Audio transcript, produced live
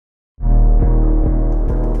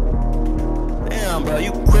down, bro.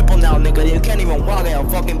 You crippled now, nigga. You can't even walk out,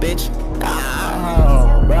 fucking bitch.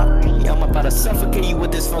 Oh, bro. Yeah, I'm about to suffocate you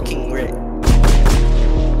with this fucking grit.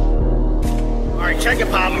 Alright, check it,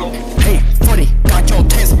 Pablo. Hey, 40, got your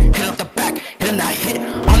tens. Hit up the back, hit him that hit.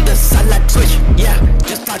 On the side like Twitch, yeah,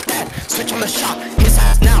 just like that. Switch on the shot, his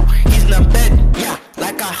ass now. He's in the bed, yeah,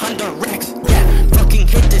 like 100 racks. Yeah, fucking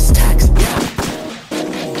hit this tax, yeah.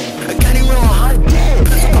 I can't even hide.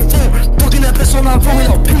 Piss on the floor, fucking that piss on the phone with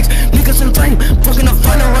no pigs. Niggas in flame, fucking the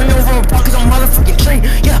final run over a pocket on motherfucking train.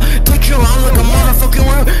 Yeah, take you around like a motherfucking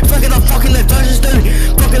world. Fucking up fucking the dungeons dirty.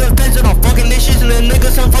 Fucking the fence and all fucking dishes and the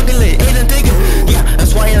niggas I'm fucking lit. Ain't a digging. Yeah,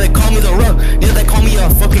 that's why they call me the rug. Yeah, they call me a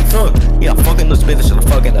fucking thug. Yeah, fucking the spinach and the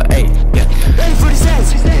fucking the A. Yeah. Hey, 40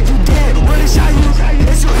 cents, you dead. When they shot you,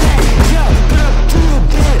 it's your head. Yeah, put up to your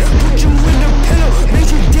bed. Put you in the pillow, make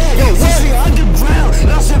you dead. Yo, what? Underground,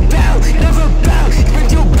 lost a bow, never bow.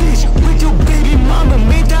 With your bitch, with your baby mama,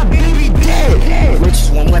 made that baby dead.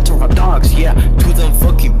 Riches went wet to our dogs, yeah. To them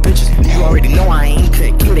fucking bitches. You already know I ain't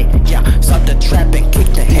kidding. Yeah, stop the trap and kick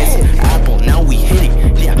the heads. Apple, now we hit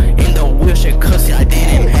it. Yeah, in the wheelchair, cause I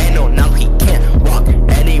didn't handle. Now he can't walk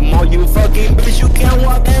anymore. You fucking bitch, you can't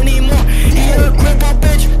walk anymore. Yeah, cripple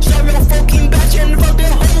bitch, shove your fucking batch and fuck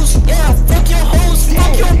their hoes. Yeah, fuck your hoes,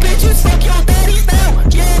 fuck your bitches, fuck your daddies now.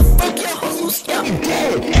 Yeah, fuck your hoes, yeah.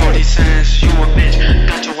 40 cents, you a bitch,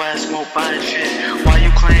 got your ass smoked by the shit. Why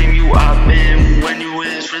you claim you out been when you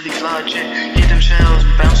is really logic? Hit them shells,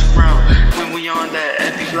 bounce around when we on that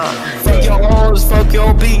epic block. Fuck your hoes, fuck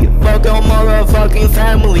your beat, fuck your motherfucking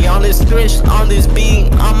family. On this bitch, on this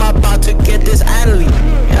beat, I'm about to get